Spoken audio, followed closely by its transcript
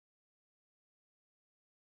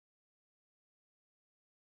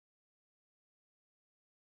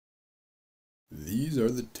These are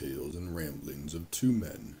the tales and ramblings of two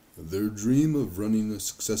men, their dream of running a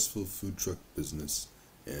successful food truck business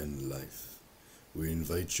and life. We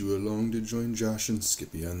invite you along to join Josh and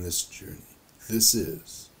Skippy on this journey. This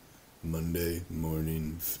is Monday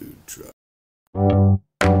Morning Food Truck.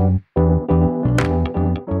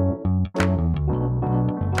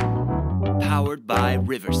 Powered by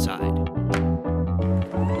Riverside.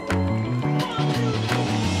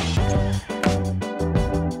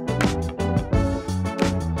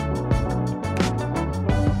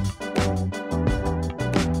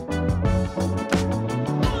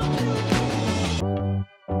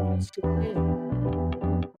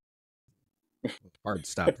 Hard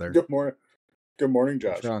stop there. Good morning. Good morning,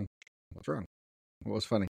 Josh. What's wrong? What's wrong? What was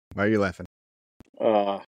funny? Why are you laughing?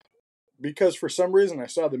 Because for some reason I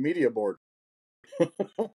saw the media board.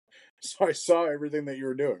 So I saw everything that you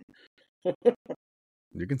were doing.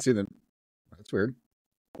 You can see them. That's weird.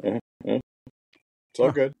 It's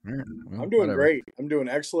all good. All right. Well, I'm doing whatever. great. I'm doing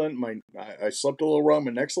excellent. I slept a little wrong.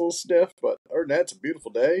 My neck's a little stiff, but other than that, it's a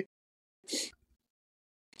beautiful day.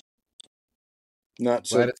 Not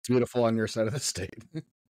so. Glad it's beautiful on your side of the state.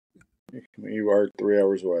 You are 3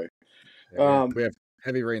 hours away. Yeah, we have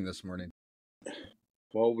heavy rain this morning.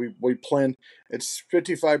 Well, we plan. It's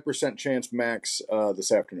 55% chance max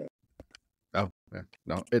this afternoon. Oh, yeah.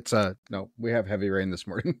 No, it's no. We have heavy rain this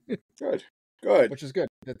morning, Good. which is good.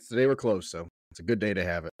 Today we're closed, so it's a good day to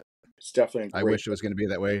have it. It's definitely. I wish it was going to be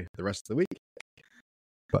that way the rest of the week,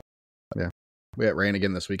 but yeah, we had rain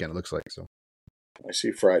again this weekend. It looks like so. I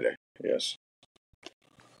see Friday. Yes.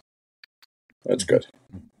 That's good.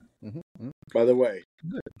 Mm-hmm. By the way,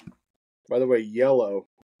 yellow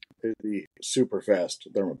is the super fast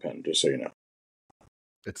thermopen, just so you know.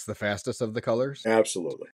 It's the fastest of the colors.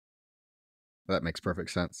 Absolutely. That makes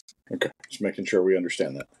perfect sense. Okay. Just making sure we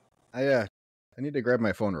understand that. I need to grab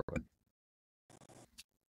my phone real quick.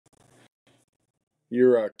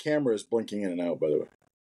 Your camera is blinking in and out, by the way.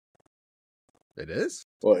 It is?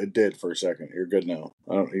 Well, it did for a second. You're good now.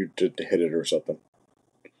 I don't. You did hit it or something.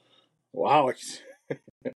 Wow.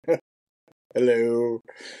 Hello.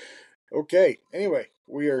 Okay. Anyway,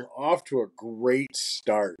 we are off to a great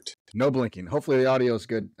start. No blinking. Hopefully the audio is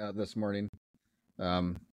good this morning.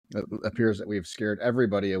 It appears that we've scared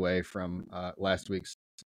everybody away from last week's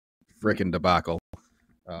frickin' debacle.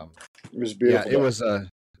 It was beautiful. Yeah, it was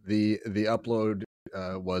the upload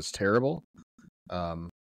was terrible.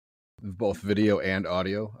 Both video and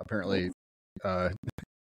audio. Apparently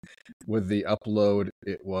with the upload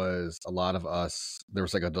it was a lot of us. There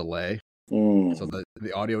was like a delay. So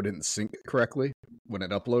the audio didn't sync correctly when it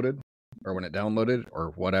uploaded or when it downloaded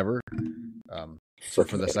or whatever. So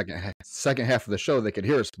for the second half of the show, they could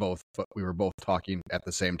hear us both, but we were both talking at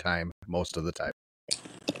the same time most of the time.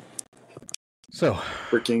 So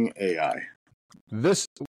freaking AI. This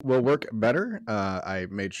will work better. I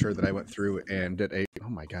made sure that I went through and did a. Oh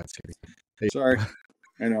my God, Skippy! Sorry,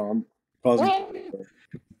 I know I'm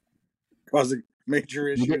causing major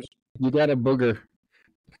issues. You got a booger.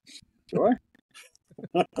 Do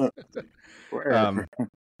I?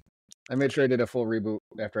 I made sure I did a full reboot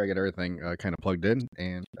after I get everything kind of plugged in,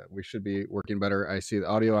 and we should be working better. I see the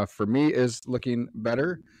audio for me is looking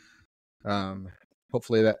better.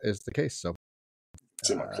 Hopefully that is the case. So, it's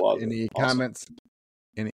in my closet. Any comments?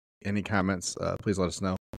 Any comments? Please let us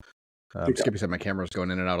know. Skippy said my camera's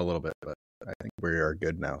going in and out a little bit, but I think we are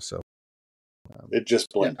good now. So it just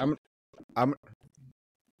blinked. Yeah,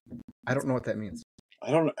 I don't know what that means.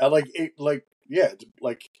 I don't know.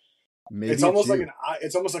 Maybe it's almost like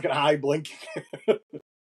an eye blinking.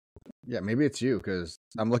 Yeah, maybe it's you because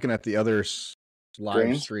I'm looking at the other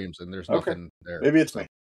live streams and there's nothing there. Maybe it's me.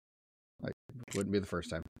 Like, wouldn't be the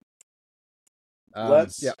first time.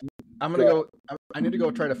 Yeah, I'm gonna go. I need to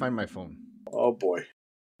go try to find my phone. Oh boy,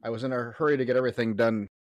 I was in a hurry to get everything done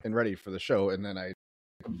and ready for the show, and then I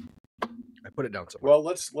put it down somewhere. Well,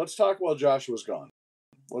 let's talk while Joshua's gone.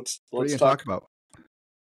 Let's talk about.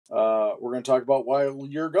 We're going to talk about while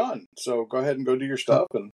you're gone. So go ahead and go do your stuff,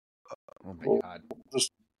 and oh my God,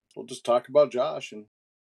 we'll just talk about Josh and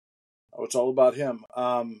how it's all about him.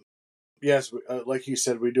 Yes, like he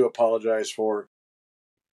said, we do apologize for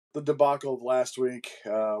the debacle of last week.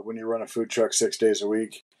 When you run a food truck 6 days a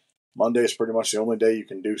week, Monday is pretty much the only day you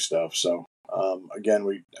can do stuff. So again,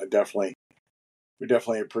 we definitely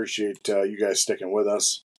appreciate you guys sticking with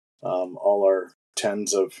us. All our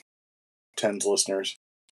tens listeners.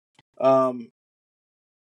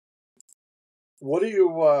 What do you?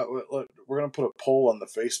 We're going to put a poll on the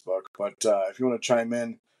Facebook, but if you want to chime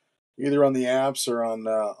in, either on the apps or on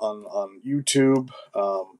YouTube,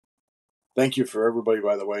 thank you for everybody,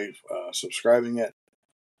 by the way, subscribing it.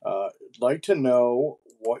 like to know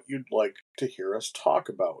what you'd like to hear us talk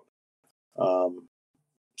about.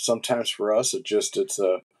 Sometimes for us,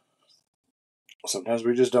 sometimes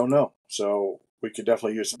we just don't know. So we could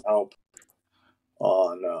definitely use some help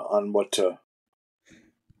on what to.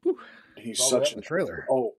 He's such the trailer.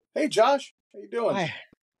 Oh, hey Josh, how you doing?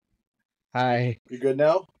 Hi. You good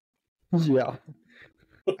now? Yeah.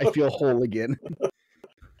 I feel whole again.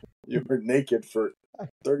 You were naked for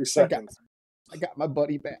 30 seconds. I got my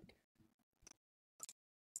buddy back.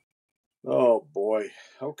 Oh boy.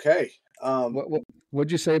 Okay.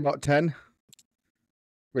 What'd you say about 10?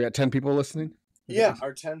 We got 10 people listening? Yeah,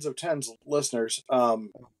 our tens of tens listeners.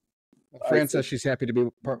 Fran says she's happy to be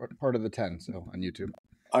part of the 10, so on YouTube.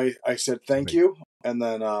 I said thank you, and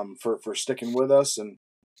then for sticking with us, and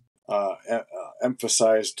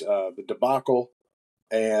emphasized the debacle,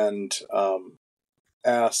 and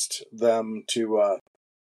asked them to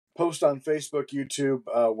post on Facebook, YouTube,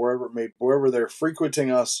 wherever they're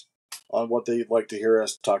frequenting us, on what they'd like to hear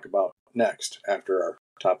us talk about next after our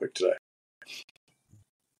topic today.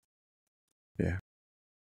 Yeah.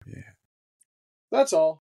 That's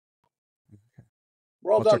all.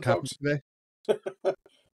 We're all What's done, our topic folks. today?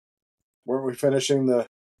 Weren't we finishing the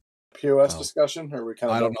POS discussion? Or are we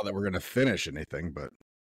kind of? I don't know that we're going to finish anything, but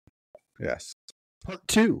yes. Part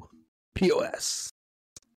 2, POS.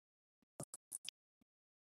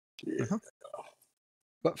 Yeah.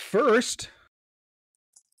 But first,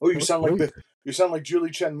 oh, you sound like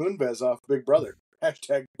Julie Chen Moonves off Big Brother.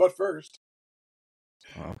 Hashtag. But first.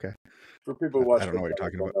 Oh, okay. For people who watch, I don't know what you're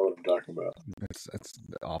talking about. Know what I'm talking about. That's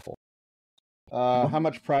awful. How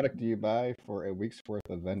much product do you buy for a week's worth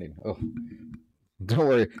of vending? Oh, don't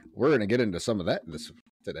worry, we're going to get into some of that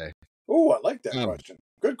today. Oh, I like that question.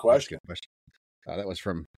 Good question. Good question. That was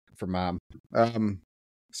from Mom.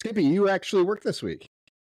 Skippy, you actually worked this week,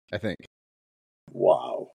 I think.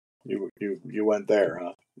 Wow, you went there,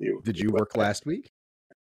 huh? Did you work last week?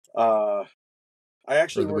 I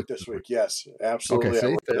actually worked this week. Yes, absolutely. Okay,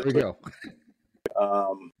 see, there we go.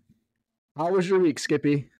 How was your week,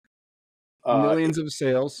 Skippy? Millions of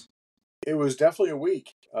sales. It was definitely a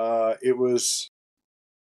week. It was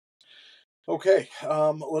okay.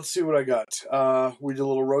 Let's see what I got. We did a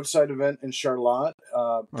little roadside event in Charlotte.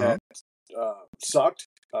 That sucked.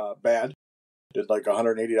 Bad. Did like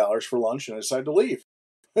 $180 for lunch, and I decided to leave.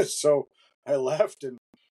 So I left and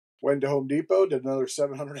went to Home Depot. Did another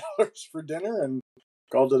 $700 for dinner, and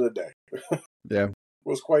called it a day. Yeah,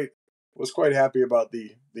 was quite happy about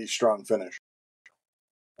the strong finish.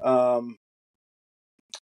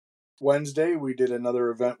 Wednesday, we did another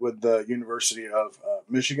event with the University of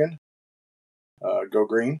Michigan, Go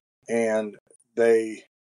Green, and they.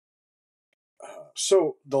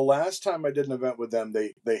 So the last time I did an event with them,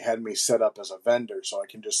 they had me set up as a vendor, so I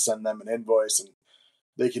can just send them an invoice and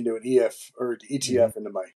they can do an ETF into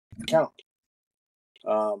my account.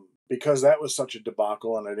 Because that was such a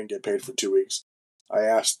debacle and I didn't get paid for 2 weeks, I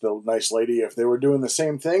asked the nice lady if they were doing the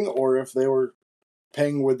same thing or if they were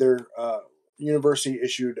paying with their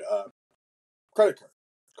university-issued credit card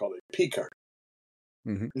called a P card.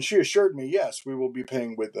 Mm-hmm. And she assured me, yes, we will be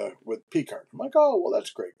paying with P card. I'm like, oh, well,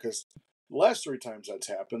 that's great, because the last 3 times that's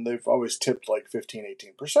happened, they've always tipped like 15,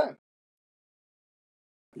 18%.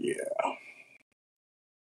 Yeah.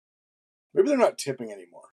 Maybe they're not tipping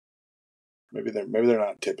anymore. Maybe they're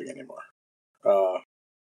not tipping anymore. So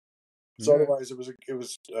otherwise, it was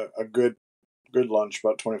a good lunch,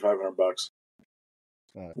 about $2,500.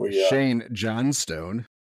 Shane Johnstone.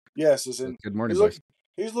 Yes, is in. Good morning, boys.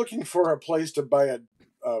 He's looking for a place to buy a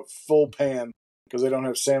full pan because they don't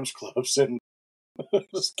have Sam's Clubs in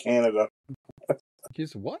Canada.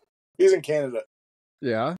 He's what? He's in Canada.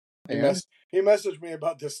 Yeah. He messaged me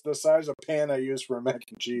about the size of pan I use for a mac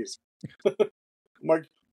and cheese. I'm like,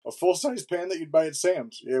 a full size pan that you'd buy at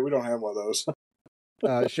Sam's? Yeah, we don't have one of those.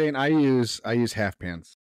 Shane, I use half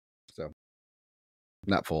pans, so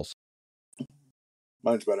not fulls.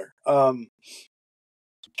 Mine's better.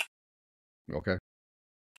 Okay.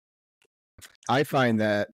 I find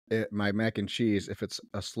that my mac and cheese, if it's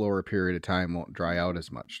a slower period of time, won't dry out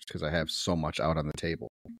as much because I have so much out on the table.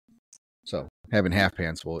 So having half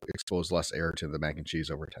pans will expose less air to the mac and cheese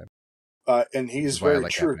over time. And he's very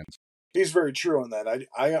true. He's very true on that.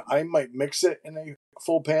 I might mix it in a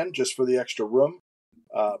full pan just for the extra room,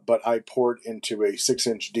 but I pour it into a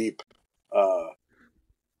 6-inch deep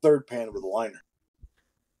third pan with a liner.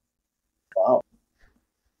 Wow.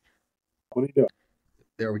 What are you doing?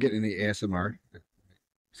 Are we getting the ASMR?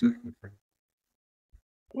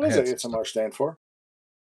 What does ASMR stand for?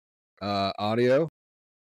 Audio.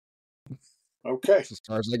 Okay. That's as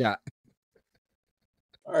far as I got.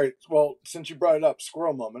 All right. Well, since you brought it up,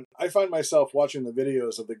 squirrel moment. I find myself watching the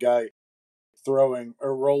videos of the guy throwing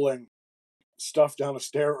or rolling stuff down a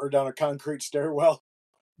stair or down a concrete stairwell.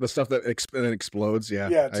 The stuff that explodes, yeah.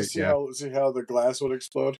 Yeah, to see how the glass would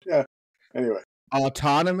explode. Yeah. Anyway.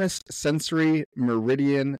 Autonomous sensory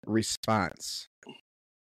meridian response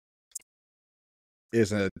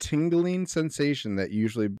is a tingling sensation that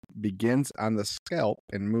usually begins on the scalp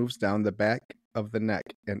and moves down the back of the neck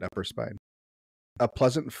and upper spine. A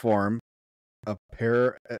pleasant form of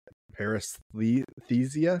paresthesia.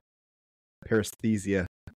 Paresthesia.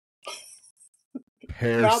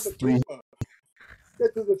 Not the tumor.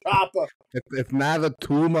 Get to the chopper. It's not a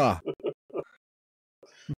tumor.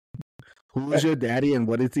 Who's your daddy and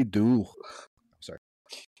what does he do? Sorry.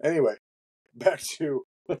 Anyway, back to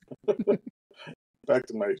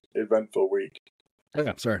my eventful week.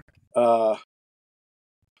 Yeah, sorry.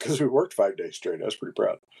 Because we worked 5 days straight. I was pretty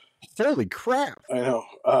proud. Holy crap. I know.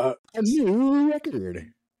 A new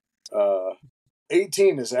record.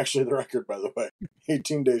 18 is actually the record, by the way.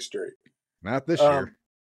 18 days straight. Not this year.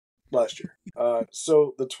 Last year.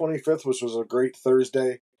 So the 25th, which was a great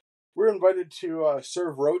Thursday, we were invited to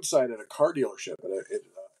serve roadside at a car dealership, at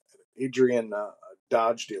Adrian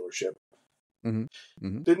Dodge dealership. Mm-hmm.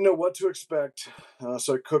 Mm-hmm. Didn't know what to expect,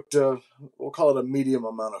 so I cooked we'll call it a medium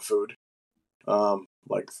amount of food,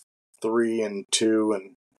 like 3 and 2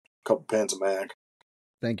 and a couple pans of mac.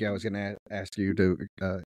 Thank you. I was going to ask you to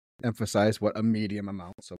emphasize what a medium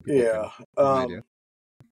amount, so people yeah.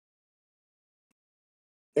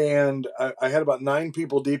 And I had about 9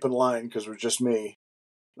 people deep in line because it was just me.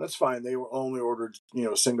 That's fine. They were only ordered,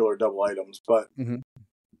 single or double items, but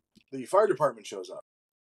the fire department shows up.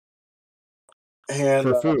 And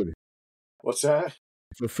for food. What's that?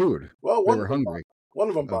 For food. Well, they were hungry. One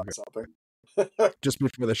of them bought something. Just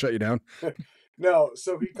before they shut you down? No,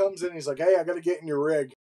 so he comes in, he's like, hey, I got to get in your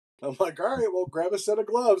rig. I'm like, all right, well, grab a set of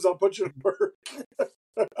gloves. I'll put you to work.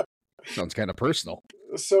 Sounds kind of personal.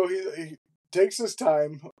 So he takes his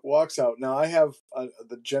time, walks out. Now, I have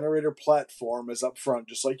the generator platform is up front,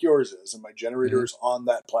 just like yours is, and my generator is on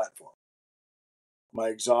that platform. My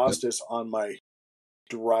exhaust is on my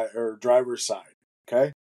driver's side,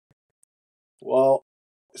 okay? Well,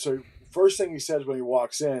 so first thing he says when he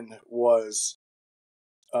walks in was,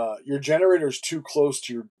 your generator's too close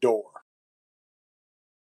to your door.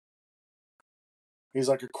 He's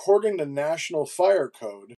like, according to National Fire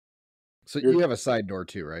Code. So you have a side door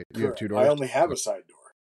too, right? You have 2 doors? I only have a side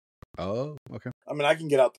door. Oh, okay. I mean, I can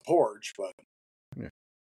get out the porch, but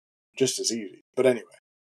just as easy. But anyway,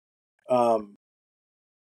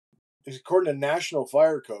 according to National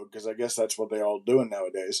Fire Code, because I guess that's what they're all doing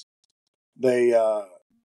nowadays, they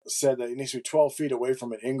said that it needs to be 12 feet away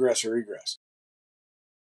from an ingress or egress.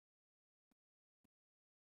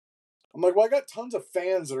 I'm like, well, I got tons of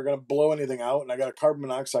fans that are going to blow anything out, and I got a carbon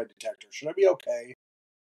monoxide detector. Should I be okay?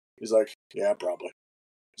 He's like, yeah, probably.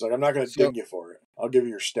 He's like, I'm not going to ding you for it. I'll give you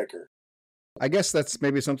your sticker. I guess that's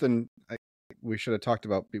maybe something we should have talked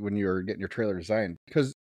about when you were getting your trailer designed.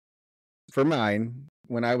 Because for mine,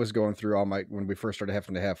 when I was going through when we first started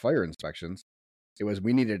having to have fire inspections, it was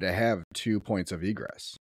we needed to have 2 points of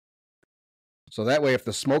egress. So that way, if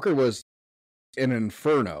the smoker was in an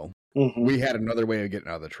inferno, we had another way of getting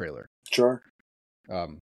out of the trailer. Sure.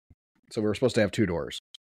 So we were supposed to have 2 doors.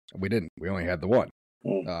 We didn't. We only had the one.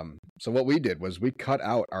 So what we did was we cut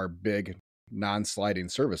out our big non-sliding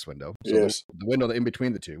service window. So the window in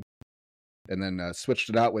between the two. And then switched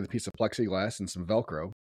it out with a piece of plexiglass and some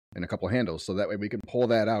Velcro and a couple of handles. So that way we can pull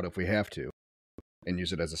that out if we have to and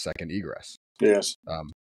use it as a second egress. Yes.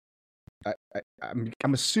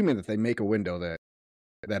 I'm assuming that they make a window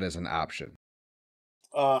that is an option.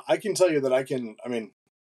 I can tell you that I mean,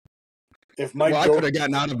 if my I could have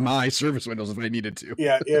gotten out of my service windows if I needed to.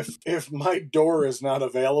 Yeah, if my door is not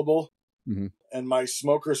available and my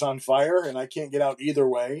smoker's on fire and I can't get out either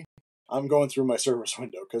way, I'm going through my service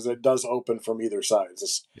window because it does open from either side.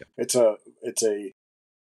 It's a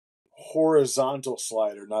horizontal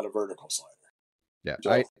slider, not a vertical slider. Yeah,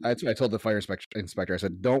 so, that's what I told the fire inspector. I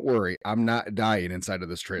said, "Don't worry, I'm not dying inside of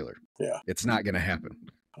this trailer. Yeah, it's not going to happen.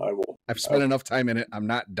 I've spent enough time in it. I'm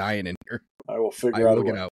not dying in here. I will figure out a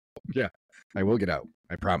way. Get out. Yeah, I will get out.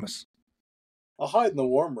 I promise. I'll hide in the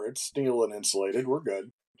warmer. It's steel and insulated. We're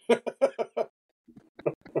good."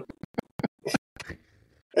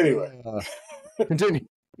 Anyway, continue.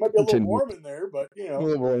 Might be a little warm in there, but a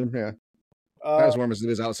little warm. Yeah, not as warm as it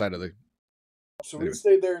is outside of the. So we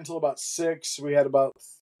stayed there until about 6. We had about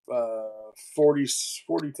 40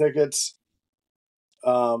 tickets.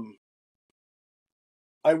 I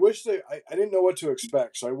wish I didn't know what to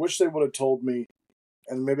expect, so I wish they would have told me,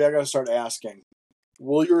 and maybe I got to start asking,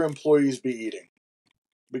 will your employees be eating?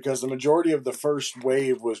 Because the majority of the first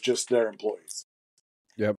wave was just their employees.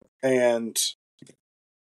 Yep. And it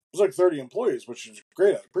was like 30 employees, which is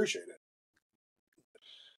great. I appreciate it.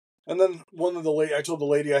 And then I told the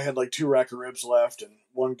lady I had like 2 rack of ribs left, and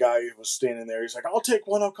one guy was standing there. He's like, I'll take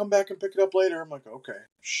one. I'll come back and pick it up later. I'm like, okay.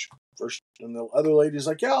 First, and the other lady's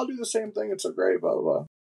like, yeah, I'll do the same thing. It's so great, blah, blah, blah.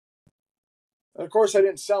 And of course, I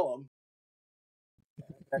didn't sell them.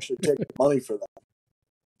 I actually take money for them.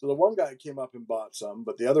 So the one guy came up and bought some,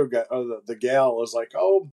 but the other guy, the gal was like,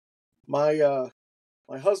 oh, my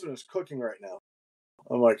husband is cooking right now.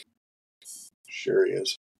 I'm like, sure he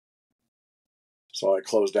is. So I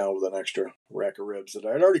closed down with an extra rack of ribs that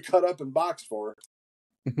I had already cut up and boxed for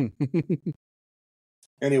her.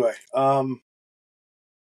 Anyway,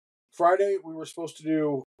 Friday we were supposed to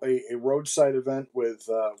do a roadside event with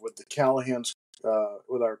the Callahans,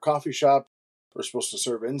 with our coffee shop. We're supposed to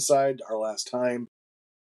serve inside our last time.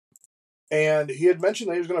 And he had mentioned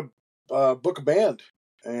that he was going to book a band.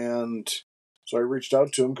 And so I reached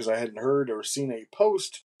out to him because I hadn't heard or seen a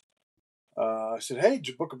post. I said, hey, did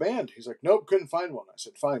you book a band? He's like, nope, couldn't find one. I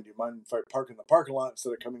said, fine, do you mind if I park in the parking lot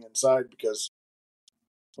instead of coming inside? Because,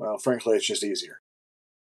 well, frankly, it's just easier.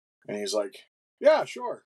 And he's like, yeah,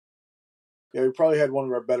 sure. Yeah, we probably had one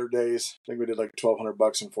of our better days. I think we did like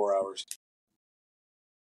 $1,200 in 4 hours.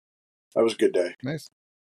 That was a good day. Nice.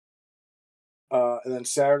 And then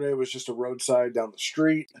Saturday was just a roadside down the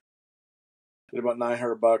street. Did about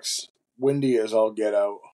 $900. Windy as all get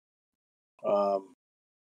out.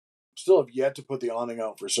 Still have yet to put the awning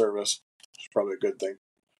out for service. It's probably a good thing.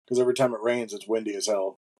 Because every time it rains, it's windy as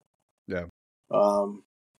hell. Yeah. But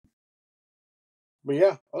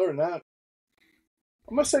yeah, other than that,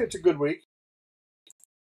 I'm going to say it's a good week.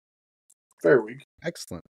 Fair week.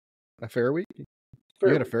 Excellent. A fair week? Fair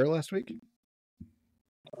you had a week. fair last week?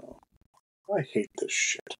 I hate this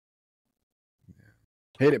shit.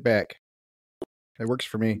 Hate it back. It works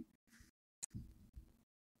for me.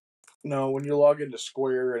 No, when you log into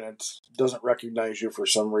Square and it doesn't recognize you for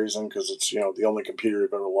some reason because it's, the only computer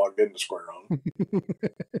you've ever logged into Square on.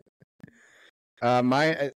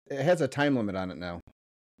 It has a time limit on it now.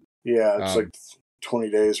 Yeah, it's like 20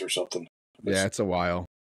 days or something. Yeah, it's a while.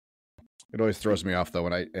 It always throws me off though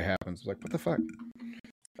when it happens. It's like, what the fuck?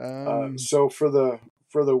 So for the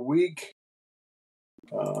week,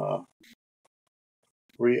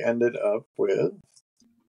 we ended up with,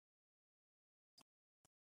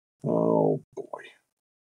 oh boy.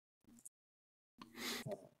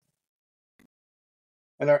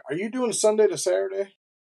 And are you doing Sunday to Saturday?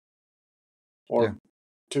 Or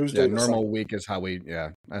Tuesday to normal Sunday? week is how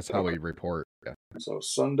that's how we report. Yeah. So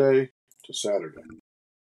Sunday to Saturday.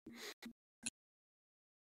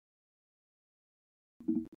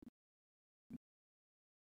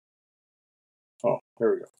 Oh,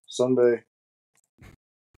 here we go. Sunday.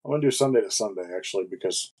 I'm going to do Sunday to Sunday, actually,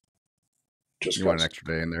 because just you want an extra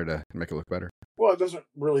day in there to make it look better? Well, it doesn't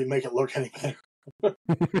really make it look any better.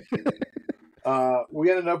 We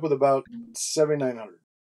ended up with about 7,900.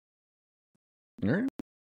 All right.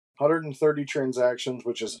 130 transactions,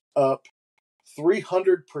 which is up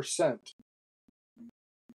 300%.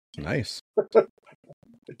 Nice.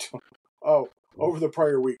 Over the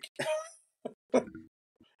prior week.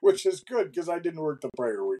 Which is good, because I didn't work the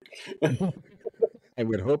prior week. I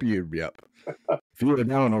would hope you'd be up. If you were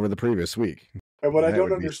down over the previous week. And what I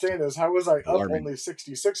don't understand is, how was I up only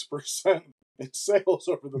 66% in sales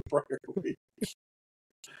over the prior week?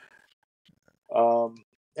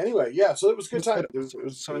 Anyway, yeah, so it was a good time.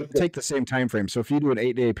 It'll take the same time frame. So if you do an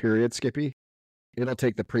 8-day period, Skippy, it'll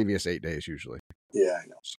take the previous 8 days usually. Yeah, I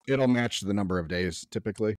know. So it'll match the number of days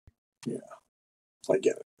typically. Yeah, I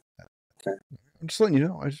get it. Okay. I'm just letting you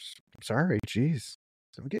know. I'm sorry. Jeez.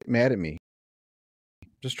 Don't get mad at me. I'm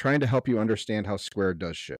just trying to help you understand how Square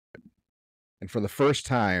does shit. And for the first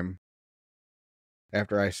time,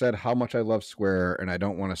 after I said how much I love Square and I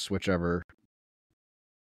don't want to switch ever,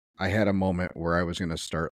 I had a moment where I was going to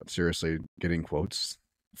start seriously getting quotes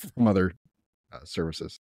from other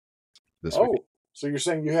services this week. So you're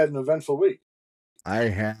saying you had an eventful week? I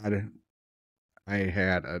had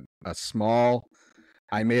a small,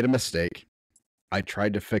 I made a mistake. I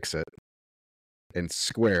tried to fix it, and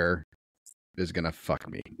Square is going to fuck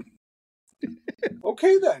me.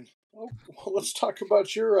 Okay, then. Well, let's talk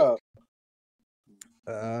about your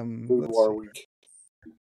boudoir week.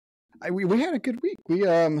 We had a good week. We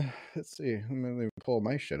let's see. Let me pull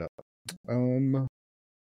my shit up. Sales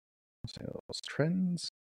trends,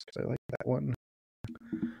 because I like that one.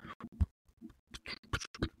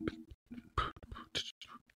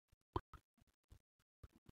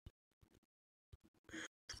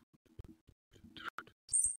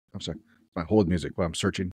 sorry. My hold music while I'm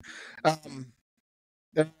searching. What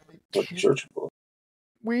you searching for?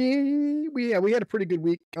 We had a pretty good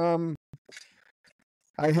week.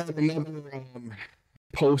 I had another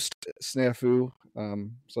post snafu.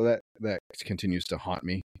 So that continues to haunt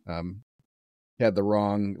me. Had the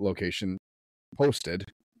wrong location posted.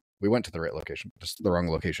 We went to the right location, just the wrong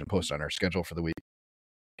location posted on our schedule for the week.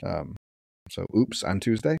 So oops on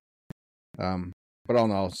Tuesday. But all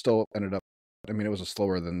in all, still ended up. I mean, it was a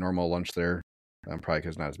slower than normal lunch there. Probably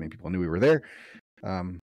because not as many people knew we were there.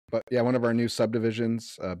 But yeah, one of our new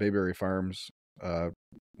subdivisions, Bayberry Farms,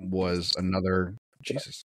 was another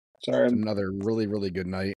another really, really good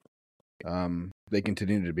night. They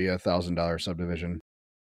continue to be $1,000 subdivision.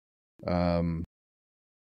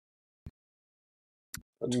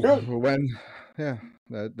 That's good.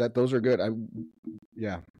 Those are good.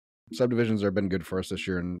 Subdivisions have been good for us this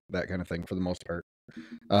year and that kind of thing for the most part.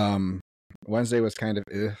 Wednesday was kind of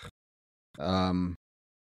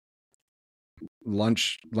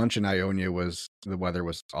lunch in Ionia the weather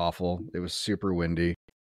was awful. It was super windy.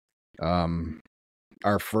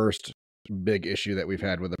 Our first big issue that we've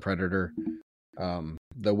had with the Predator,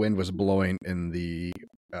 the wind was blowing in the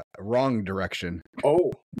wrong direction.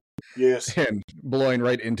 Oh, yes. And blowing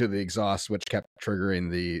right into the exhaust, which kept triggering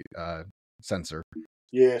the sensor.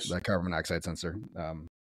 Yes. The carbon monoxide sensor.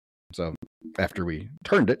 So after we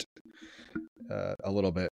turned it a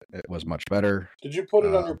little bit, it was much better. Did you put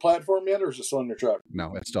it on your platform yet, or is it still in your truck?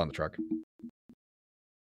 No, it's still on the truck.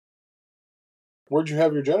 Where'd you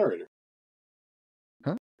have your generator?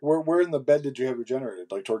 Huh? Where in the bed did you have your generator?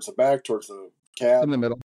 Like towards the back, towards the cab? In the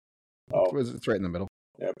middle. Oh. It's right in the middle.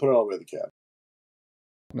 Yeah, put it all the way to the cab.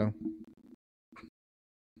 No.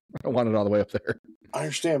 I don't want it all the way up there. I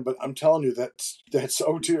understand, but I'm telling you that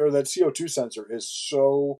O2 or that CO2 sensor is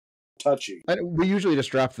so touchy. We usually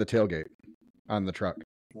just drop the tailgate on the truck.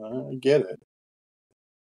 I get it.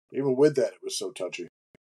 Even with that, it was so touchy.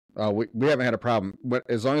 We haven't had a problem, but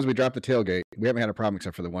as long as we drop the tailgate, we haven't had a problem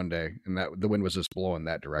except for the one day, and that the wind was just blowing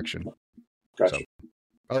that direction. Gotcha. So,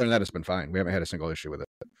 other than that, it's been fine. We haven't had a single issue with it.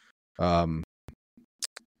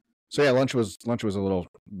 So yeah, lunch was a little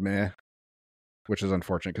meh, which is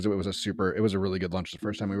unfortunate because it was a really good lunch the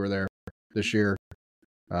first time we were there this year.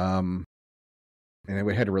 And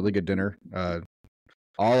we had a really good dinner.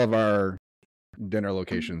 All of our dinner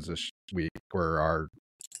locations this week were our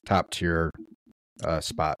top tier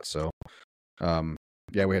spots. So,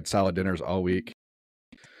 we had solid dinners all week.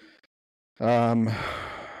 Other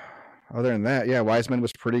than that, Wiseman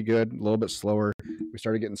was pretty good, a little bit slower. We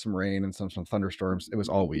started getting some rain and some thunderstorms. It was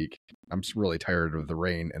all week. I'm just really tired of the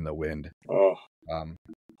rain and the wind. Oh,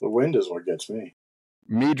 the wind is what gets me.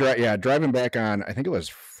 Driving back on, I think it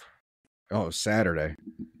was Saturday.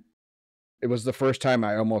 It was the first time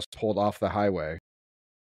I almost pulled off the highway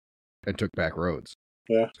and took back roads.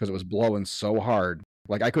 Yeah. Because it was blowing so hard.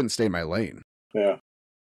 Like, I couldn't stay in my lane. Yeah.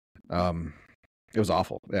 It was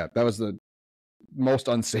awful. Yeah, that was the most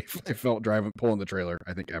unsafe I felt pulling the trailer,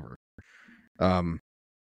 I think, ever. Friday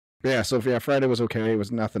was okay. It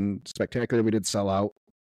was nothing spectacular. We did sell out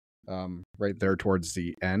right there towards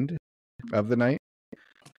the end of the night,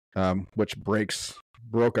 which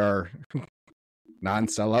broke our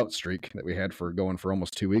non-sellout streak that we had going for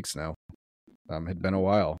almost 2 weeks now. Had been a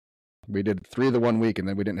while. We did 3 the 1 week, and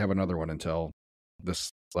then we didn't have another one until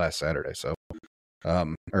this last Saturday. So,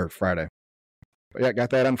 or Friday. But yeah, got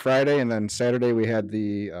that on Friday, and then Saturday we had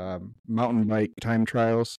the mountain bike time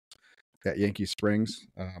trials at Yankee Springs.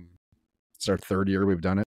 It's our 3rd year we've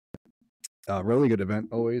done it. Really good event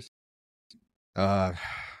always.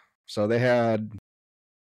 So they had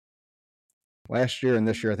last year and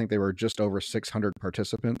this year, I think they were just over 600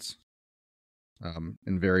 participants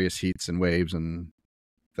in various heats and waves and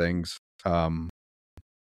things,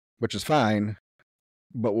 which is fine.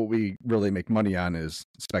 But what we really make money on is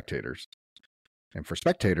spectators. And for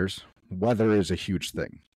spectators, weather is a huge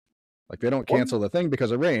thing. Like, they don't cancel the thing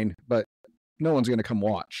because of rain, but no one's going to come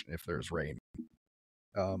watch if there's rain.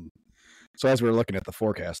 So as we were looking at the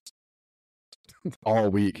forecast all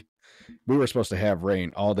week, we were supposed to have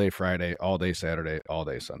rain all day Friday, all day Saturday, all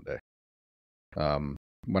day Sunday.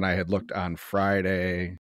 When I had looked on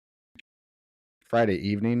Friday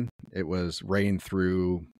evening, it was rain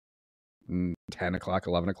through 10 o'clock,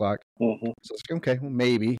 11 o'clock. Mm-hmm. So it's okay, well,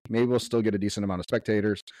 maybe we'll still get a decent amount of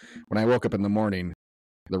spectators. When I woke up in the morning,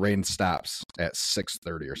 the rain stops at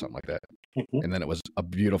 6:30 or something like that. Mm-hmm. And then it was a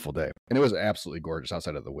beautiful day. And it was absolutely gorgeous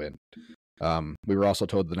outside of the wind. We were also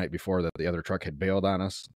told the night before that the other truck had bailed on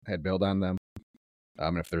them.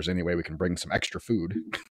 And if there's any way we can bring some extra food.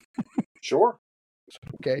 Sure.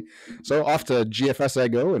 Okay. So off to GFS I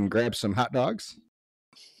go and grab some hot dogs.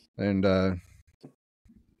 And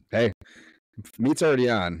hey, meat's already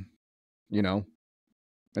on, you know.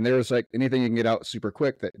 And there was like anything you can get out super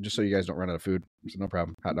quick that just so you guys don't run out of food. So no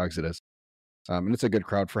problem. Hot dogs it is. And it's a good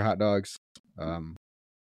crowd for hot dogs. I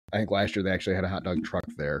think last year they actually had a hot dog truck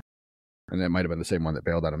there. And that might have been the same one that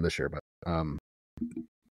bailed on them this year. But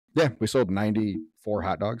yeah, we sold 94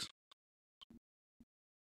 hot dogs.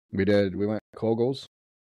 We went Kogel's,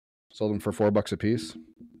 sold them for $4 a piece.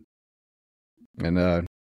 And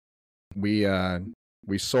we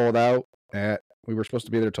sold out we were supposed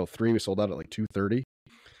to be there till 3. We sold out at like 2:30.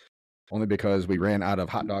 Only because we ran out of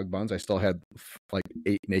hot dog buns. I still had like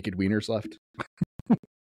 8 naked wieners left.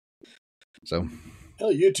 So.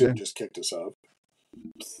 Hell, YouTube just kicked us off.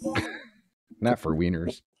 Not for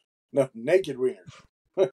wieners. No, naked wieners.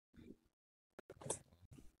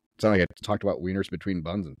 Sound like I talked about wieners between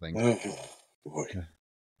buns and things. Oh, boy.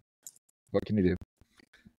 What can you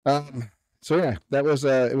do? So yeah, that was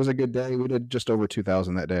it was a good day. We did just over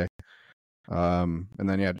 2,000 that day. And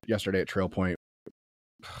then yeah, yesterday at Trail Point,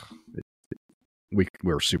 we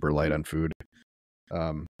were super light on food.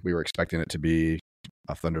 We were expecting it to be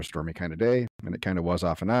a thunderstormy kind of day, and it kind of was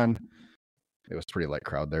off and on. It was a pretty light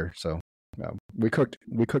crowd there, so we cooked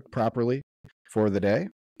properly for the day.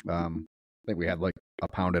 I think we had like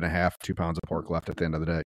 1.5 pounds, 2 pounds of pork left at the end of the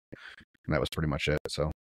day, and that was pretty much it.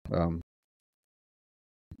 So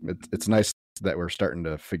it's nice that we're starting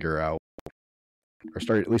to figure out,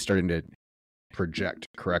 or at least starting to project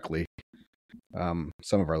correctly some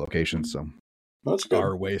of our locations. So that's good.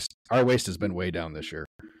 Our waste has been way down this year.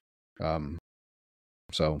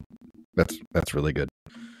 So that's really good.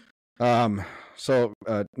 So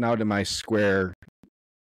now to my square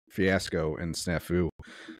fiasco and snafu.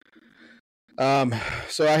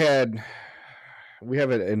 So we have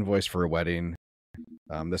an invoice for a wedding.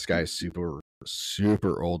 This guy's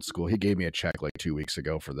super old school. He gave me a check like 2 weeks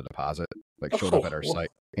ago for the deposit. Like showed up at our site,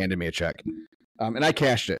 handed me a check, and I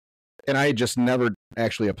cashed it. And I just never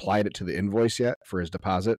actually applied it to the invoice yet for his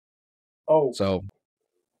deposit. Oh, so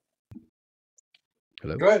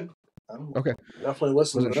hello. Go ahead. Okay, definitely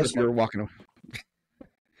listen to this. Sure if you're walking away.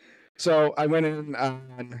 So I went in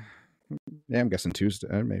on, I'm guessing Tuesday,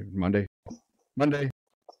 maybe Monday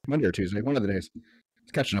or Tuesday, one of the days.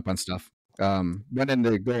 Just catching up on stuff. Went in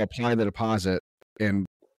to go apply the deposit and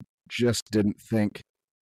just didn't think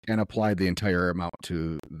and applied the entire amount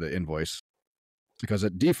to the invoice because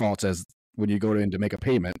it defaults as when you go in to make a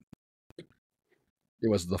payment, it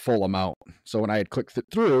was the full amount. So when I had clicked it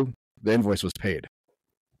through, the invoice was paid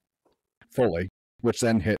fully, which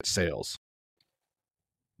then hit sales.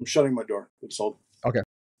 I'm shutting my door. It's sold. Okay.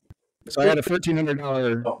 So I had a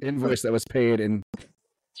 $1,300 invoice that was paid and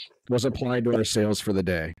was applied to our sales for the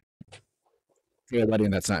day. For a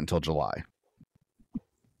wedding that's not until July.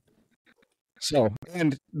 So,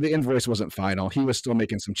 and the invoice wasn't final. He was still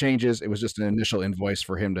making some changes. It was just an initial invoice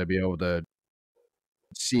for him to be able to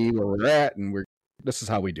see where we're at, and this is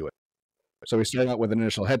how we do it. So we start out with an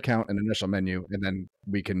initial head count, an initial menu, and then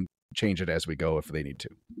we can change it as we go if they need to.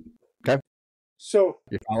 Okay? So,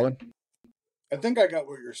 you following? I think I got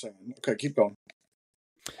what you're saying. Okay, keep going.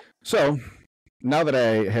 So, now that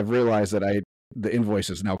I have realized that the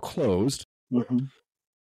invoice is now closed,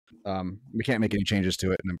 we can't make any changes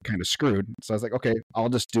to it, and I'm kind of screwed. So I was like, okay, I'll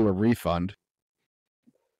just do a refund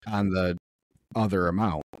on the other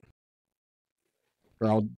amount, or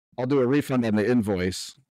I'll do a refund on the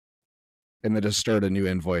invoice, and then just start a new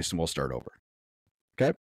invoice, and we'll start over.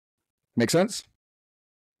 Okay, make sense?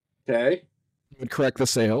 Okay. I would correct the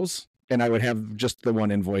sales, and I would have just the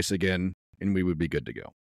one invoice again, and we would be good to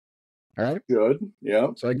go. All right. Good. Yeah.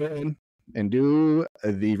 So I go in and do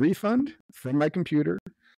the refund from my computer.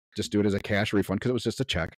 Just do it as a cash refund because it was just a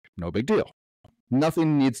check. No big deal.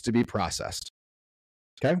 Nothing needs to be processed.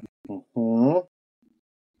 Okay?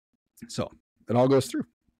 So it all goes through.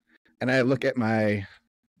 And I look at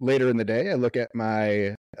later in the day, I look at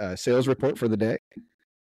my sales report for the day,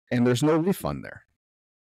 and there's no refund there.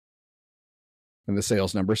 And the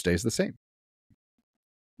sales number stays the same.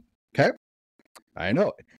 Okay? I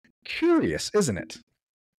know. Curious, isn't it?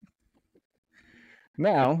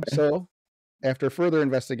 Now, so after further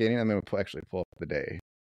investigating, I'm going to actually pull up the day.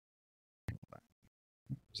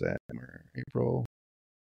 Is that April?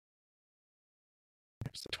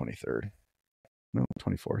 It's the 23rd. No,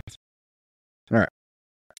 24th. All right.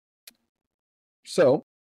 So,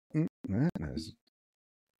 that is...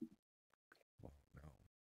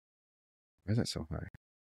 Why is that so high?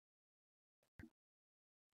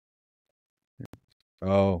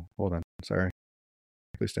 Oh, hold on. Sorry.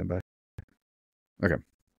 Please stand by. Okay.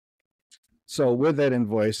 So with that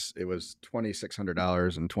invoice, it was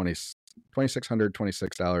 $2,600 and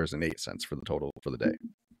 $2,626.08 for the total for the day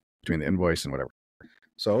between the invoice and whatever.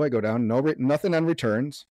 So I go down, nothing on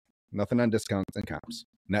returns, nothing on discounts and comps.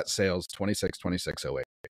 Net sales $26,2608.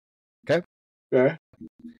 Okay. Okay.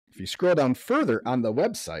 If you scroll down further on the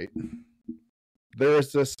website, there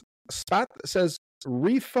is this spot that says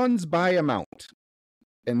refunds by amount.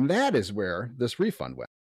 And that is where this refund went,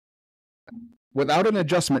 without an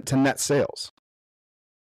adjustment to net sales.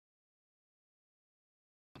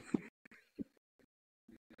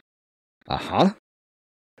 Uh-huh.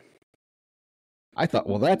 I thought,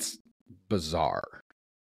 well, that's bizarre.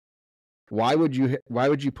 Why would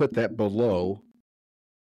you put that below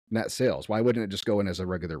net sales? Why wouldn't it just go in as a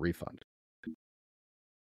regular refund?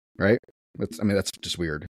 Right? That's just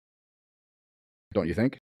weird. Don't you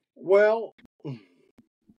think? Well, I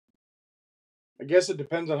guess it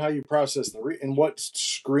depends on how you process and what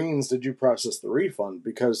screens did you process the refund?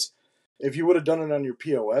 Because if you would have done it on your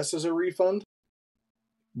POS as a refund,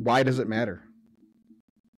 why does it matter?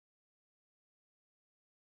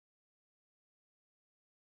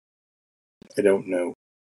 I don't know.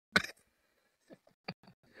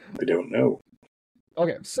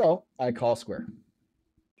 Okay, so I call Square.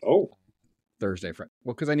 Oh. Thursday, Friday.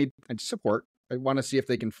 Well, because I need support. I want to see if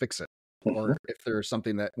they can fix it. Or if there's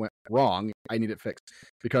something that went wrong, I need it fixed.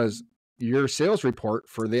 Because your sales report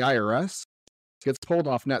for the IRS gets pulled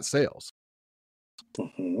off net sales.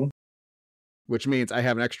 Mm-hmm. Which means I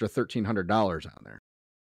have an extra $1,300 on there.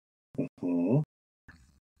 Mm-hmm.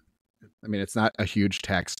 I mean, it's not a huge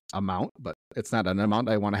tax amount, but it's not an amount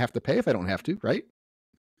I want to have to pay if I don't have to, right?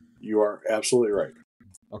 You are absolutely right.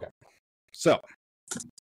 Okay. So,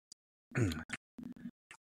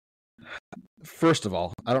 first of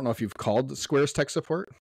all, I don't know if you've called Square's tech support.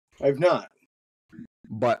 I've not.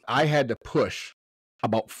 But I had to push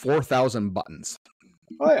about 4,000 buttons.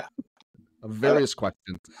 Oh, yeah. Of various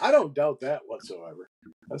questions. I don't doubt that whatsoever.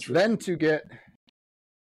 That's right. Then to get...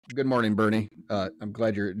 Good morning, Bernie. I'm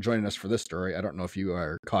glad you're joining us for this story. I don't know if you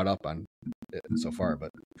are caught up on it so far,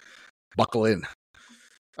 but buckle in.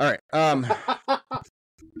 All right.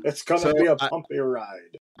 It's going to be a bumpy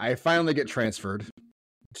ride. I finally get transferred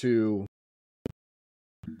to...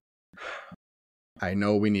 I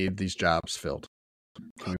know we need these jobs filled.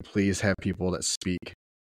 Can we please have people that speak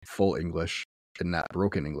full English and not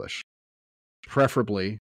broken English?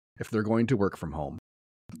 Preferably, if they're going to work from home,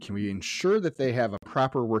 can we ensure that they have a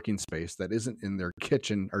proper working space that isn't in their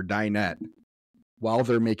kitchen or dinette while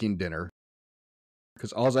they're making dinner?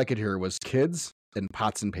 Because all I could hear was kids and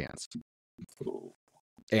pots and pans.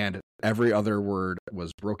 And every other word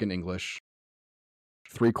was broken English,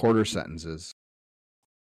 3/4 sentences.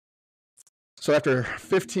 So after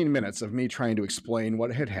 15 minutes of me trying to explain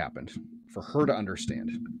what had happened for her to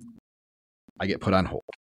understand, I get put on hold.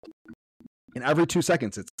 And every 2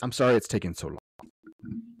 seconds, I'm sorry it's taking so long.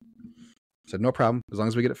 I said, no problem. As long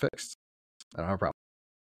as we get it fixed, I don't have a problem.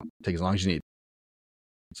 Take as long as you need.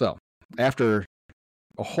 So after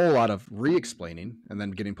a whole lot of re-explaining and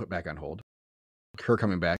then getting put back on hold, her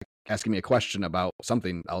coming back, asking me a question about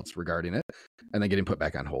something else regarding it, and then getting put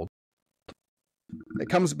back on hold, it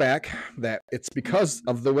comes back that it's because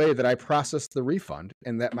of the way that I processed the refund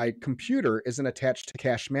and that my computer isn't attached to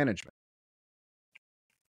cash management.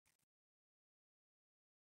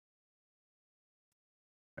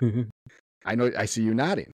 I know. I see you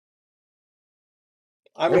nodding.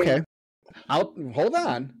 Okay. I'll hold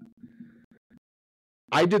on.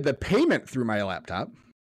 I did the payment through my laptop.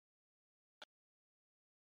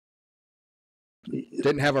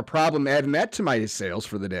 Didn't have a problem adding that to my sales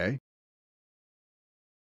for the day.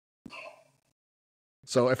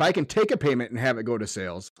 So if I can take a payment and have it go to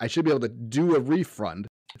sales, I should be able to do a refund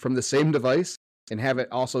from the same device and have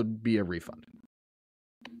it also be a refund.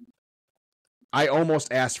 I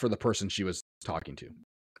almost asked for the person she was talking to.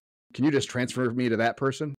 Can you just transfer me to that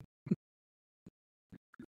person?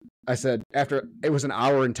 I said, after it was an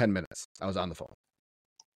hour and 10 minutes, I was on the phone.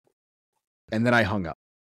 And then I hung up.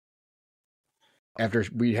 After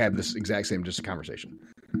we had this exact same just conversation.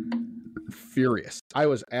 Furious. I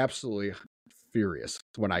was absolutely furious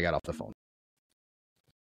when I got off the phone.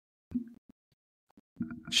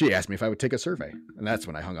 She asked me if I would take a survey. And that's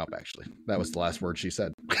when I hung up, actually. That was the last word she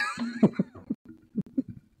said.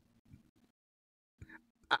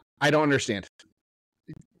 I don't understand.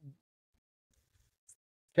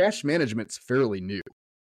 Cash management's fairly new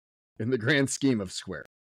in the grand scheme of Square.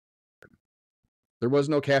 There was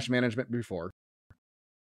no cash management before.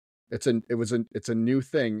 It's a new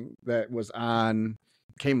thing that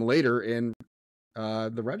came later in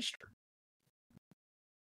the register.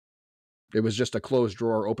 It was just a closed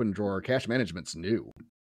drawer, open drawer. Cash management's new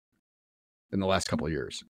in the last couple of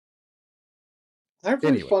years. I've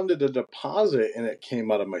refunded a deposit and it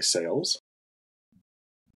came out of my sales.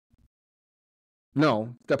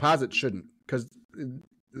 No, deposit shouldn't, because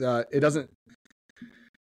it doesn't.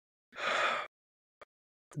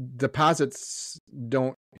 Deposits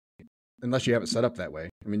don't, unless you have it set up that way.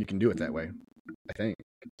 I mean, you can do it that way, I think.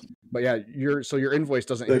 But yeah, your invoice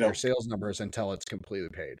doesn't hit your sales numbers until it's completely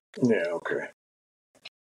paid. Yeah, okay.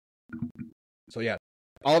 So yeah,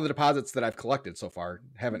 all of the deposits that I've collected so far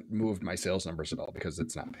haven't moved my sales numbers at all because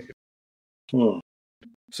it's not paid.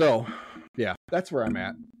 So yeah, that's where I'm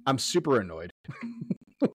at. I'm super annoyed.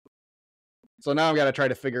 So now I've got to try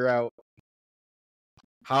to figure out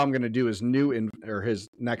how I'm going to do his his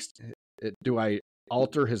next. Do I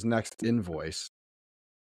alter his next invoice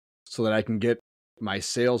so that I can get my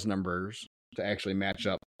sales numbers to actually match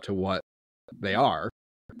up to what they are?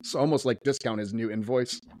 So almost like discount his new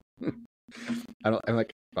invoice. I'm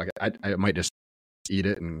like, fuck it. I might just eat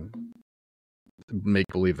it and make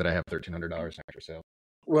believe that I have $1,300 after sale.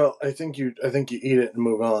 Well, I think you eat it and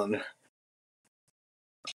move on.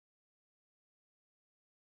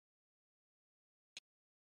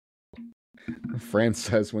 Fran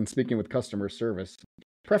says, when speaking with customer service,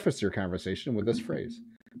 preface your conversation with this phrase: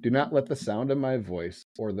 do not let the sound of my voice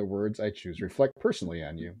or the words I choose reflect personally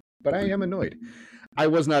on you, but I am annoyed. I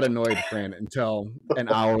was not annoyed, Fran, until an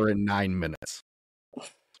hour and 9 minutes.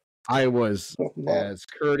 I was as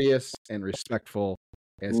courteous and respectful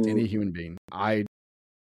as any human being. I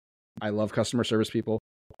love customer service people.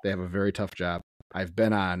 They have a very tough job. I've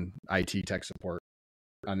been on IT tech support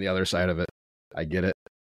on the other side of it. I get it.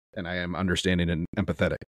 And I am understanding and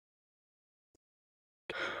empathetic.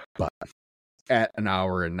 But at an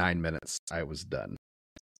hour and 9 minutes, I was done.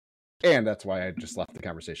 And that's why I just left the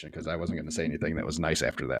conversation, because I wasn't going to say anything that was nice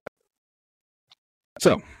after that.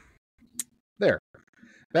 So, there.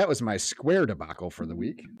 That was my Square debacle for the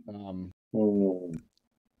week.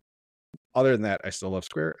 Other than that, I still love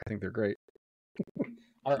Square. I think they're great.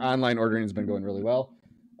 Our online ordering has been going really well.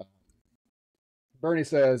 Bernie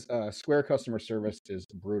says, Square customer service is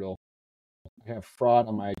brutal. I have fraud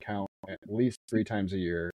on my account at least 3 times a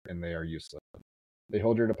year, and they are useless. They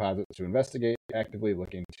hold your deposits to investigate, actively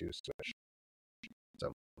looking to switch.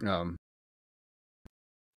 So,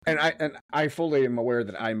 and I fully am aware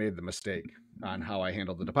that I made the mistake on how I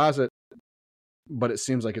handled the deposit, but it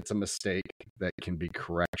seems like it's a mistake that can be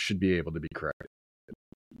should be able to be corrected.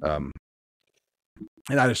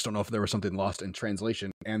 And I just don't know if there was something lost in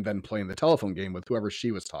translation and then playing the telephone game with whoever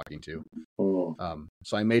she was talking to.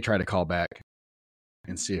 So I may try to call back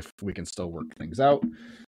and see if we can still work things out.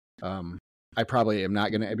 I probably am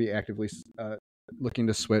not going to be actively looking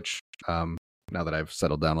to switch now that I've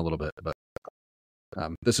settled down a little bit. But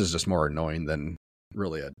this is just more annoying than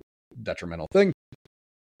really a detrimental thing.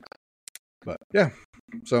 But yeah,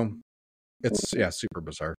 so it's super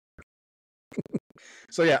bizarre.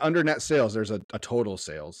 So yeah, under net sales, there's a total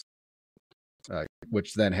sales,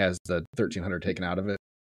 which then has the $1,300 taken out of it,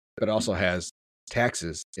 but also has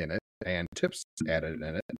taxes in it and tips added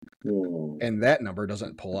in it, and that number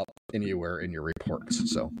doesn't pull up anywhere in your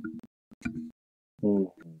reports. So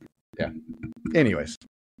yeah. Anyways,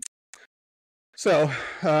 so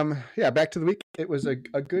back to the week. It was a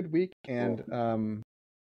good week, and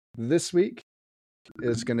this week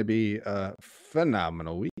is going to be a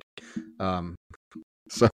phenomenal week.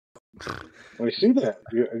 So I see that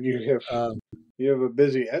you have a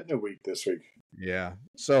busy Edna week this week. Yeah.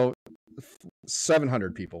 So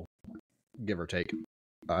 700 people, give or take,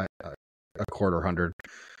 a quarter 100.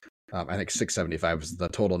 I think 675 is the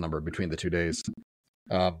total number between the 2 days.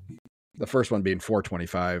 The first one being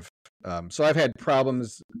 425. So I've had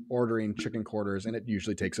problems ordering chicken quarters, and it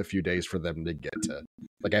usually takes a few days for them to get to,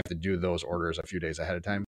 like, I have to do those orders a few days ahead of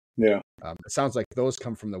time. Yeah. It sounds like those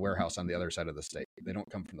come from the warehouse on the other side of the state. They don't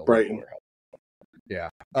come from the Brighton warehouse. Yeah.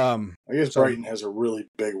 I guess Brighton has a really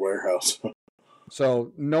big warehouse.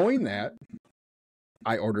 So knowing that,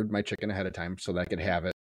 I ordered my chicken ahead of time so that I could have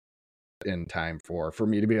it in time for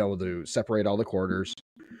me to be able to separate all the quarters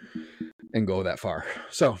and go that far.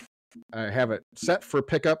 So I have it set for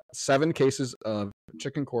pickup, 7 cases of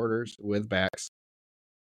chicken quarters with backs,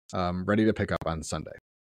 ready to pick up on Sunday.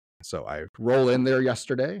 So I roll in there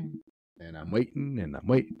yesterday, and I'm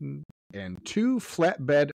waiting, and 2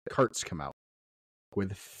 flatbed carts come out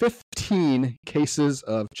with 15 cases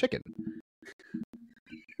of chicken.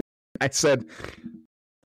 I said,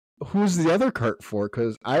 who's the other cart for?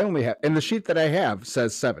 Because I only have, and the sheet that I have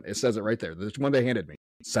says 7. It says it right there. The one they handed me,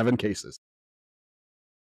 7 cases.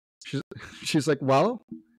 She's like, well,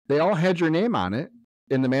 they all had your name on it,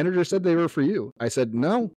 and the manager said they were for you. I said,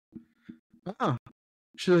 no.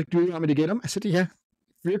 She's like, do you want me to get them? I said, yeah.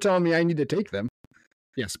 If you're telling me I need to take them,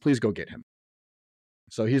 Yes, please go get him.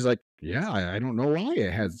 So he's like, yeah, I don't know why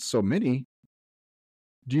it has so many.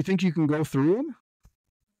 Do you think you can go through them?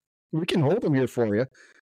 We can hold them here for you.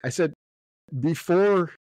 I said,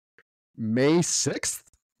 before May 6th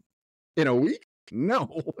in a week?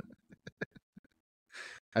 No.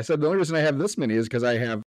 I said, the only reason I have this many is because I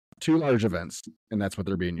have 2 large events, and that's what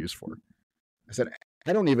they're being used for. I said,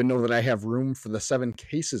 I don't even know that I have room for the 7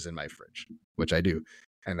 cases in my fridge, which I do.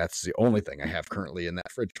 And that's the only thing I have currently in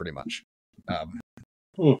that fridge, pretty much.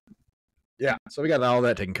 Yeah, so we got all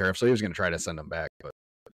that taken care of. So he was going to try to send them back, but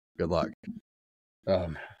good luck.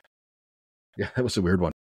 Yeah, that was a weird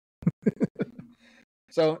one.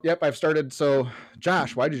 So, yep, I've started. So,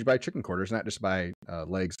 Josh, why did you buy chicken quarters, not just buy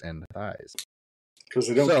legs and thighs? Because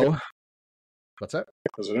they don't. What's that?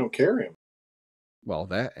 Because they don't carry them. Well,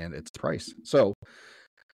 that and its price. So,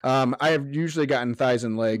 I have usually gotten thighs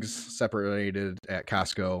and legs separated at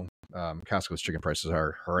Costco. Costco's chicken prices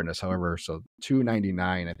are horrendous, however. So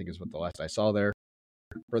 $2.99, I think, is what the last I saw there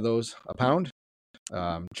for those a pound.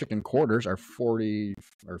 Chicken quarters are 40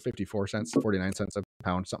 or 54 cents, 49 cents a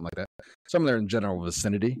pound, something like that. Some of them are in general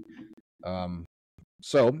vicinity.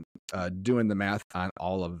 So doing the math on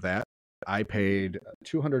all of that, I paid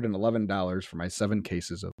 $211 for my 7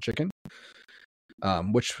 cases of chicken,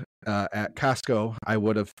 which at Costco, I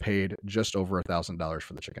would have paid just over $1,000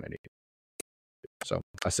 for the chicken I need. So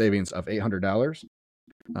a savings of $800.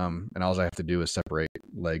 And all I have to do is separate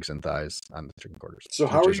legs and thighs on the chicken quarters. So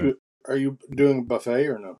how are you doing a buffet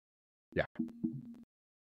or no? Yeah.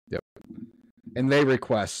 Yep. And they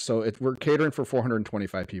request, so we're catering for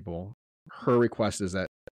 425 people. Her request is that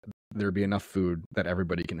there be enough food that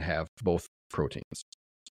everybody can have both proteins.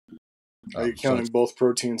 Are you counting both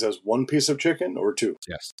proteins as 1 piece of chicken or 2?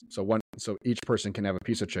 Yes. So each person can have a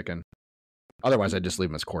piece of chicken. Otherwise, I'd just leave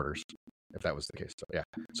them as quarters if that was the case. So yeah.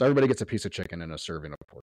 So everybody gets a piece of chicken and a serving of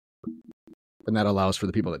pork. And that allows for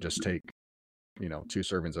the people that just take, 2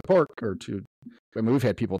 servings of pork or 2. I mean, we've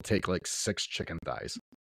had people take like 6 chicken thighs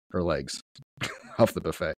or legs off the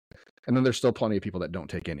buffet. And then there's still plenty of people that don't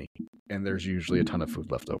take any. And there's usually a ton of food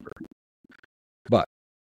left over. But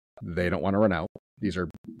they don't want to run out. These are,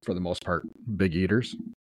 for the most part, big eaters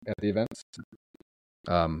at the events.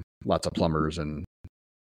 Lots of plumbers and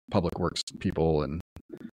public works people and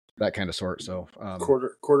that kind of sort. So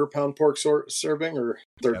quarter pound pork serving or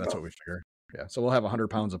third that's pound? what we figure. Yeah. So we'll have 100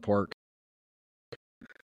 pounds of pork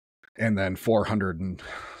and then 400 and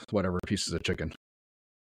whatever pieces of chicken.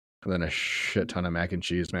 And then a shit ton of mac and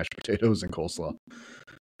cheese, mashed potatoes, and coleslaw.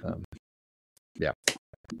 Yeah.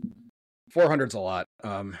 400's a lot.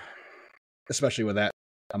 Especially with that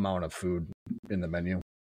amount of food in the menu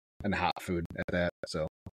and hot food at that. So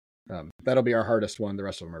that'll be our hardest one. The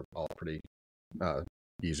rest of them are all pretty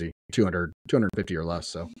easy, 200, 250 or less.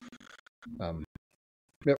 So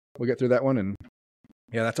yep, we'll get through that one. And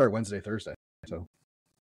yeah, that's our Wednesday, Thursday. So,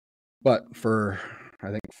 but for, I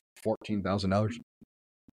think, $14,000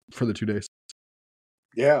 for the 2 days.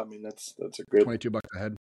 Yeah, I mean, that's a good $22 a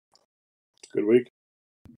head. It's a good week.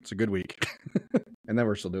 It's a good week. And then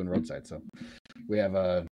we're still doing roadside. So we have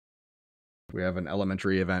an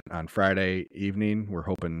elementary event on Friday evening. We're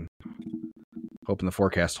hoping the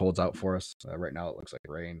forecast holds out for us. Right now it looks like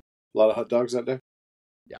rain. A lot of hot dogs that day?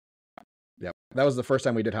 Yeah. Yep. That was the first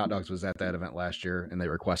time we did hot dogs, was at that event last year, and they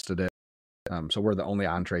requested it. So we're the only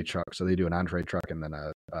entree truck. So they do an entree truck and then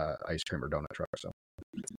a ice cream or donut truck. So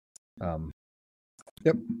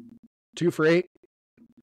yep. 2 for $8.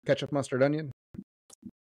 Ketchup, mustard, onion.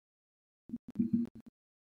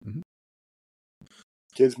 Mm-hmm.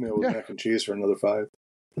 Kids meal with mac and cheese for another $5.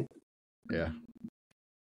 Yeah.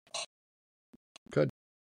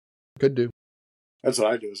 Could do. That's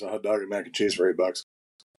what I do, is a hot dog and mac and cheese for $8.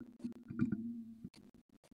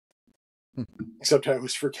 Except I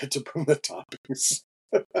always forget to bring the toppings.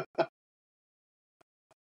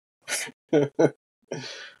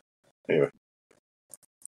 Anyway.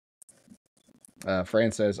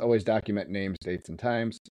 Fran says, always document names, dates, and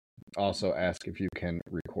times. Also ask if you can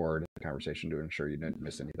record the conversation to ensure you didn't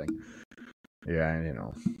miss anything. Yeah,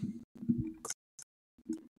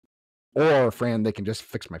 Or, Fran, they can just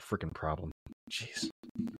fix my freaking problem. Jeez.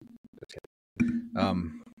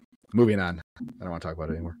 Moving on. I don't want to talk about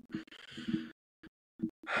it anymore.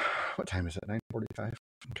 What time is it? 9:45?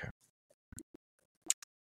 Okay.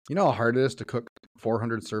 You know how hard it is to cook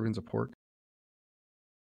 400 servings of pork?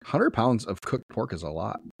 100 pounds of cooked pork is a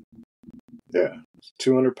lot. Yeah.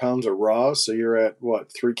 200 pounds of raw, so you're at,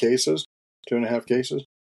 what, 3 cases? 2.5 cases?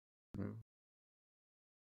 Hmm.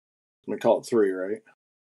 We call it 3, right?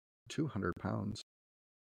 200 pounds.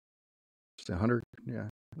 Just 100? Yeah.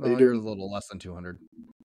 Well, you're a little less than 200.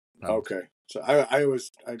 Okay. So I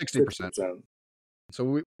was 60%.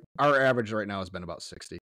 So our average right now has been about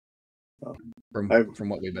 60 from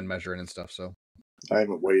what we've been measuring and stuff. So I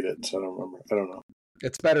haven't weighed it, so I don't remember. I don't know.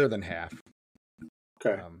 It's better than half.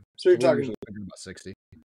 Okay. So you're talking about 60.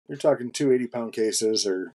 You're talking 2 80-pound cases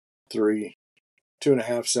or 2.5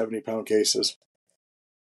 70-pound cases.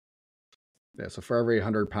 Yeah. So for every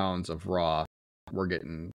 100 pounds of raw, we're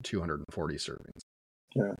getting 240 servings.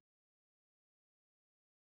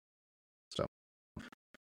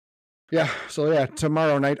 Yeah. So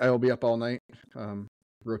tomorrow night I will be up all night,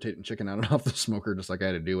 rotating chicken on and off the smoker, just like I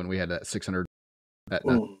had to do when we had that 600.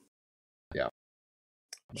 Yeah.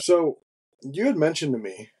 So you had mentioned to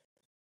me